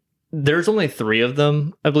mean, there's only 3 of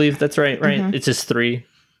them, I believe that's right? It's just 3.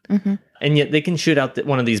 And yet they can shoot out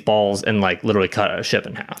one of these balls and like literally cut a ship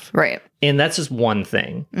in half. Right. And that's just one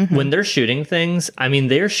thing. When they're shooting things, I mean,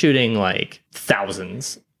 they're shooting like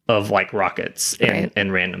thousands of like rockets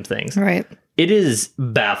and random things. Right. It is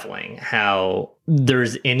baffling how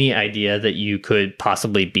there's any idea that you could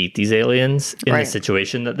possibly beat these aliens in the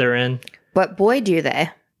situation that they're in. But boy, do they.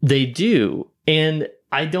 They do. And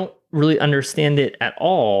I don't really understand it at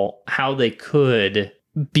all how they could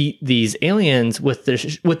beat these aliens with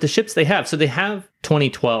the ships they have. So they have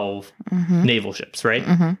 2012 naval ships,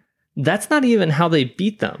 right? That's not even how they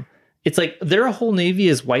beat them. It's like their whole navy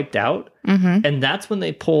is wiped out. And that's when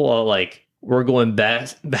they pull a like, we're going back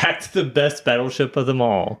to the best battleship of them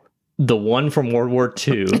all. The one from World War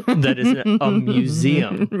II that is a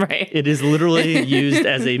museum. Right. It is literally used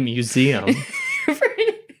as a museum.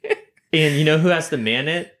 And you know who has to man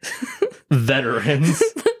it? Veterans.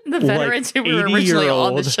 The veterans like who were originally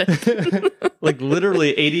on the ship. Like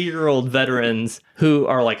literally 80-year-old veterans who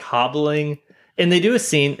are like hobbling. And they do a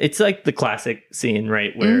scene. It's like the classic scene,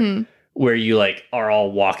 right? Where you like are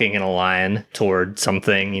all walking in a line toward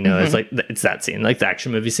something, you know, it's like, it's that scene, like the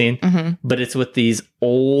action movie scene. But it's with these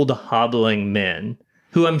old hobbling men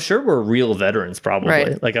who I'm sure were real veterans, probably.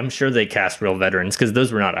 Right. Like, I'm sure they cast real veterans because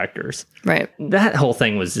those were not actors. Right. That whole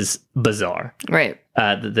thing was just bizarre. Right.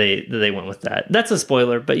 That they went with that. That's a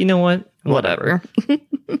spoiler, but you know what? Whatever.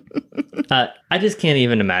 I just can't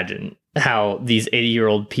even imagine how these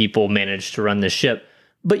 80-year-old people managed to run this ship.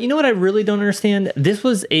 But you know what I really don't understand? This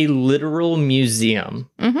was a literal museum.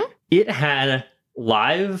 It had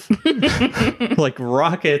live like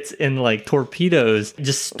rockets and like torpedoes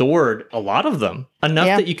just stored, a lot of them, enough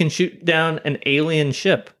that you can shoot down an alien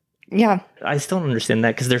ship. Yeah. I still don't understand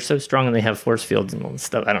that because they're so strong and they have force fields and all this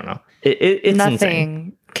stuff. I don't know. It's Nothing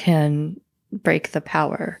insane. Can break the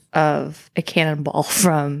power of a cannonball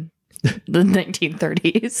from the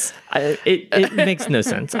 1930s. It makes no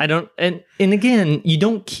sense. I don't, and again, you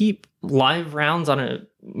don't keep live rounds on a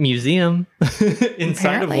museum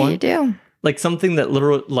inside Apparently of one. You do. Like something that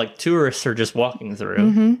literal like tourists are just walking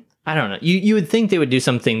through. I don't know. You would think they would do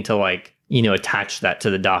something to like, you know, attach that to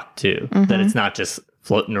the dock too. That it's not just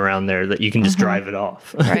floating around there, that you can just drive it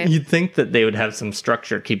off. Right. You'd think that they would have some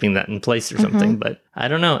structure keeping that in place or something, but I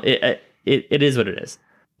don't know. It is what it is.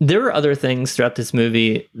 There were other things throughout this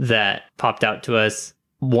movie that popped out to us.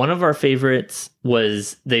 One of our favorites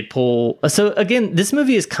was they pull... So again, this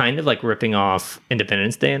movie is kind of like ripping off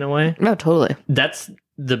Independence Day in a way. No, totally. That's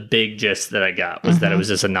the big gist that I got, was that it was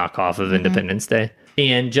just a knockoff of Independence Day.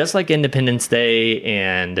 And just like Independence Day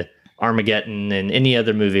and Armageddon and any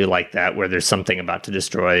other movie like that where there's something about to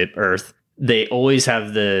destroy Earth, they always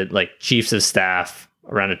have the like chiefs of staff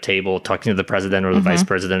around a table talking to the president or the vice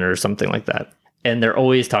president or something like that. And they're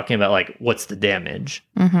always talking about, like, what's the damage?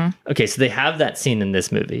 Okay, so they have that scene in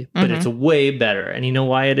this movie, but it's way better. And you know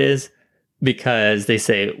why it is? Because they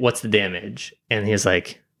say, what's the damage? And he's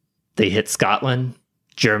like, they hit Scotland,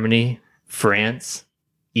 Germany, France,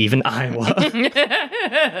 even Iowa.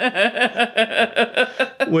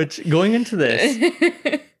 Which, going into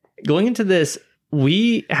this,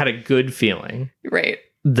 we had a good feeling. Right.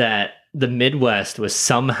 That the Midwest was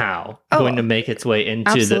somehow going to make its way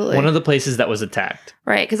into one of the places that was attacked.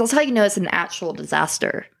 Right, because that's how you know it's an actual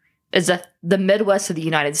disaster, is that the Midwest of the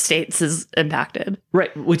United States is impacted.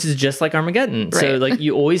 Right, which is just like Armageddon. Right. So, like,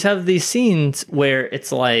 you always have these scenes where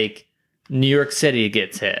it's like New York City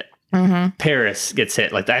gets hit, Paris gets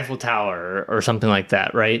hit, like the Eiffel Tower or something like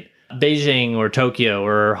that, right? Beijing or Tokyo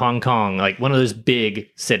or Hong Kong, like one of those big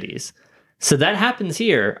cities. So that happens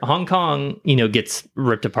here. Hong Kong, you know, gets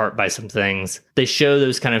ripped apart by some things. They show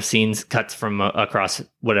those kind of scenes, cuts from across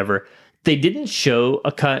whatever. They didn't show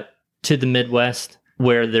a cut to the Midwest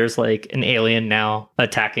where there's like an alien now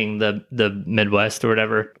attacking the Midwest or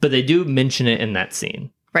whatever. But they do mention it in that scene.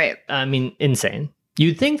 Right. I mean, insane.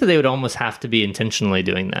 You'd think that they would almost have to be intentionally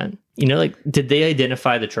doing that. You know, like, did they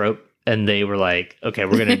identify the trope and they were like, okay,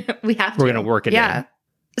 we're going to we're going to work it in.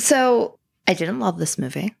 So I didn't love this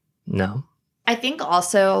movie. No. I think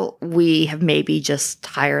also we have maybe just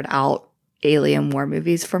tired out alien war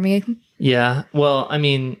movies for me. Yeah. Well, I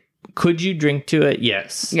mean, could you drink to it?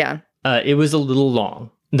 Yes. Yeah. It was a little long.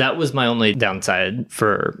 That was my only downside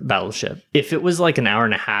for Battleship. If it was like an hour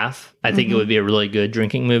and a half, I think it would be a really good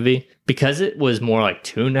drinking movie. Because it was more like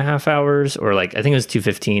 2.5 hours, or like, I think it was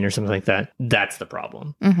 2:15 or something like that. That's the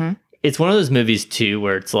problem. It's one of those movies too,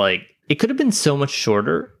 where it's like, it could have been so much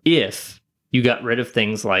shorter if you got rid of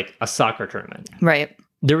things like a soccer tournament. Right.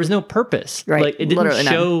 There was no purpose. Right. Like, it didn't Literally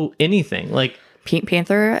show anything. Like, Pink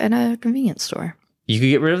Panther in a convenience store. You could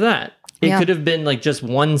get rid of that. It could have been like just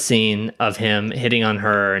one scene of him hitting on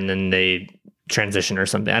her and then they transition or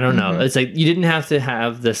something. I don't know. It's like you didn't have to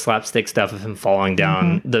have the slapstick stuff of him falling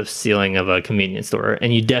down the ceiling of a convenience store.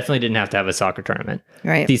 And you definitely didn't have to have a soccer tournament.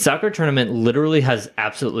 Right. The soccer tournament literally has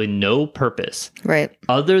absolutely no purpose. Right.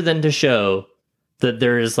 Other than to show that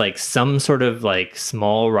there is like some sort of like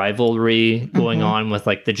small rivalry going on with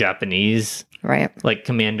like the Japanese like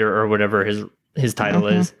commander or whatever his title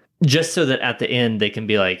is. Just so that at the end they can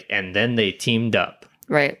be like, and then they teamed up.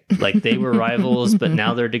 Right. Like they were rivals, but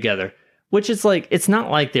now they're together. Which is like, it's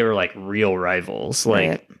not like they were like real rivals.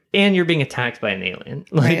 Like, and you're being attacked by an alien.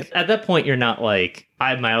 Like at that point, you're not like,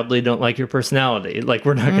 I mildly don't like your personality. Like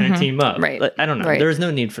we're not going to team up. Right. Like, I don't know. There's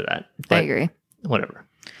no need for that. I agree. Whatever.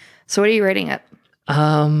 So what are you rating it?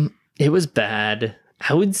 It was bad.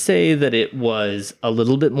 I would say that it was a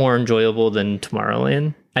little bit more enjoyable than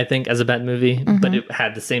Tomorrowland, I think, as a bad movie, but it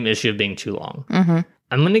had the same issue of being too long.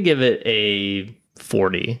 I'm going to give it a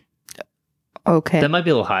 40. Okay. That might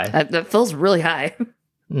be a little high. That feels really high.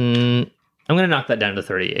 I'm going to knock that down to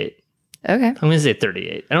 38. Okay. I'm going to say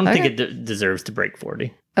 38. I don't think it deserves to break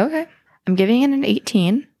 40. Okay. I'm giving it an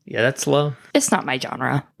 18. Yeah, that's low. It's not my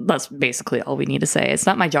genre. That's basically all we need to say. It's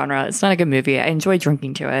not my genre. It's not a good movie. I enjoy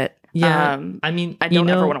drinking to it. Yeah. I mean, I don't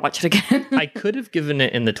ever want to watch it again. I could have given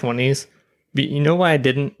it in the 20s, but you know why I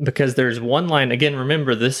didn't? Because there's one line, again,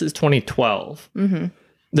 remember, this is 2012.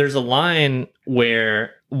 There's a line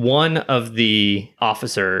where one of the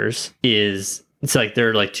officers it's like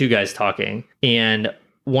they're like two guys talking, and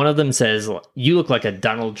one of them says, "You look like a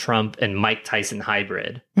Donald Trump and Mike Tyson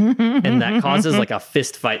hybrid." And that causes like a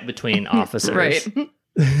fist fight between officers. Right.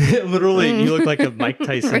 Literally, you look like a Mike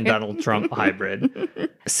Tyson Donald Trump hybrid.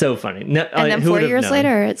 So funny. No, and then 4 years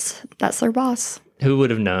later, that's their boss. Who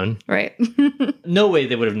would have known? Right. No way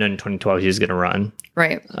they would have known in 2012 he was going to run.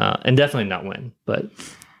 Right. And definitely not win, but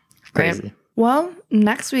crazy. Right. Well,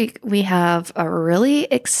 next week we have a really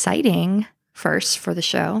exciting first for the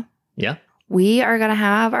show. Yeah. We are going to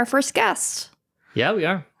have our first guest. Yeah, we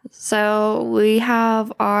are. So we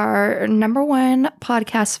have our number one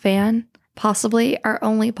podcast fan, possibly our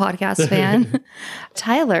only podcast fan.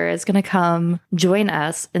 Tyler is going to come join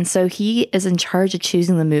us. And so he is in charge of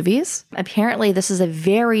choosing the movies. Apparently, this is a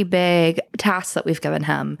very big task that we've given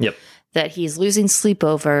him. Yep. That he's losing sleep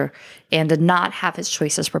over and did not have his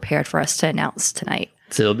choices prepared for us to announce tonight.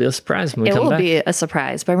 So it'll be a surprise when we come back. It will be a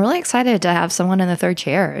surprise, but I'm really excited to have someone in the third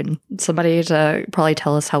chair and somebody to probably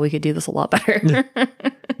tell us how we could do this a lot better.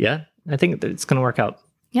 Yeah, I think it's going to work out.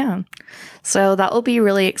 Yeah. So that will be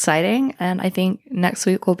really exciting. And I think next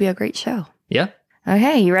week will be a great show. Yeah.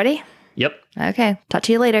 Okay, you ready? Yep. Okay, talk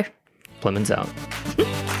to you later. Plemons out.